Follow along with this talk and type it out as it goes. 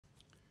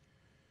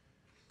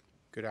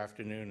Good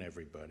afternoon,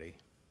 everybody.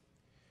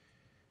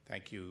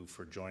 Thank you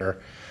for joining.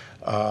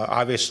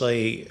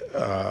 Obviously,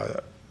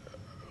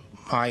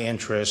 my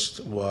interest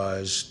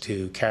was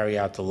to carry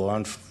out the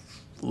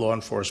law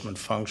enforcement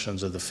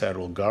functions of the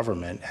federal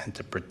government and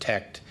to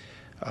protect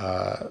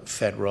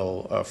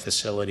federal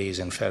facilities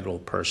and federal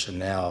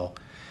personnel,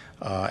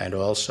 and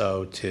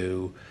also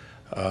to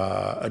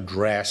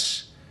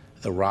address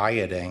the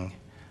rioting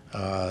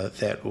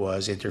that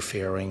was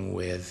interfering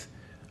with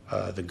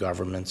the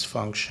government's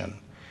function.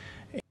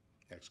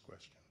 Next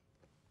question.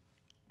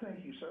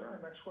 Thank you, sir. Our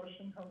next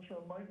question comes from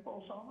Mike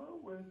Balsamo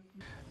with...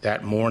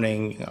 That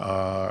morning,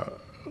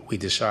 we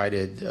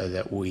decided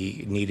that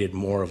we needed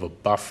more of a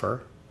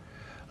buffer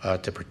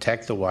to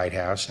protect the White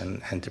House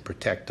and to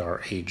protect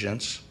our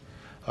agents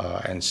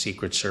and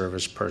Secret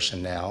Service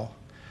personnel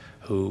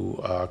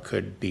who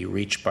could be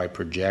reached by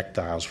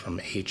projectiles from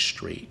H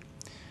Street.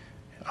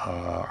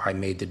 I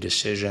made the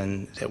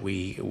decision that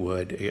we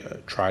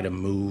would try to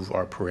move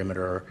our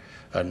perimeter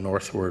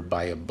northward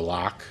by a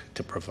block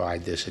to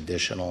provide this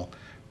additional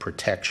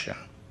protection.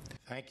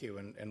 Thank you,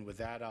 and with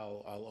that,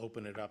 I'll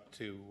open it up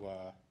to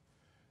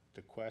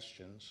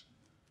questions.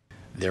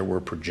 There were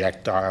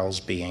projectiles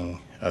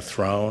being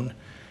thrown,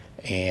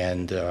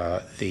 and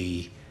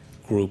the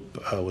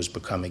group was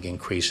becoming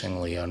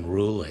increasingly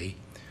unruly,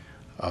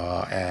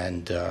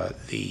 and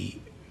the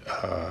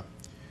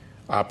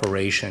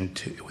operation,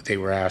 they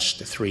were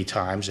asked 3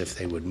 times if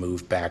they would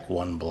move back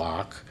 1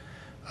 block.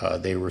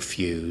 They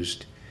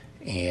refused,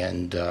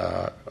 and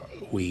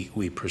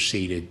we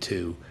proceeded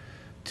to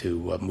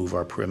move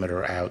our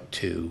perimeter out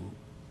to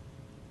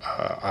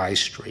I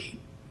Street.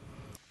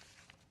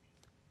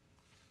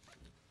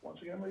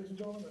 Once again, ladies and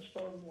gentlemen, let's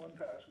start with 1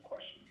 to ask a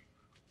question.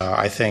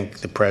 I think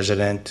the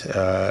president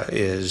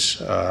is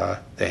the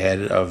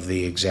head of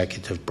the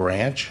executive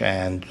branch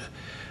and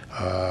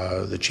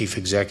the chief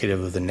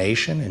executive of the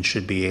nation, and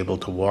should be able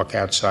to walk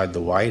outside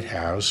the White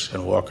House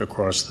and walk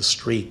across the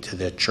street to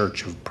the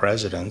Church of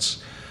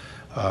Presidents.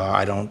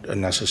 I don't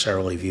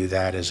necessarily view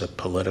that as a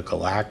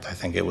political act. I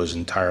think it was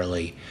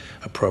entirely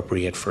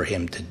appropriate for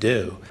him to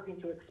do.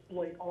 To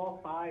exploit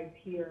all sides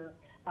here,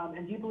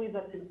 and do you believe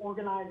that's an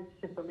organized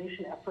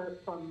information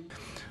effort from?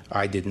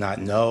 I did not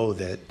know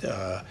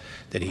that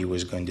he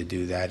was going to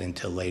do that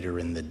until later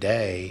in the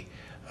day,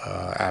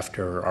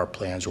 after our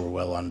plans were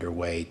well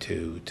underway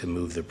to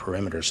move the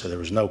perimeter. So there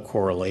was no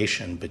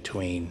correlation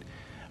between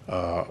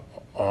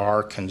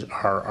our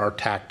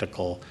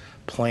tactical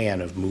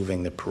plan of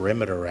moving the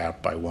perimeter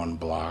out by 1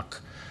 block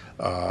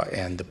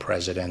and the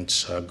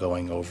president's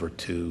going over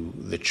to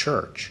the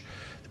church.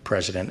 The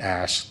president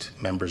asked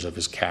members of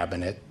his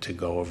cabinet to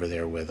go over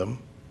there with him,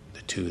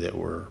 the 2 that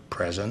were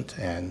present,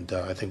 and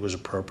I think it was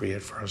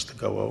appropriate for us to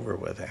go over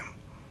with him.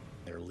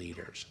 They're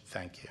leaders.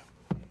 Thank you.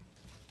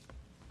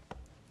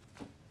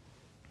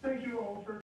 Thank you all for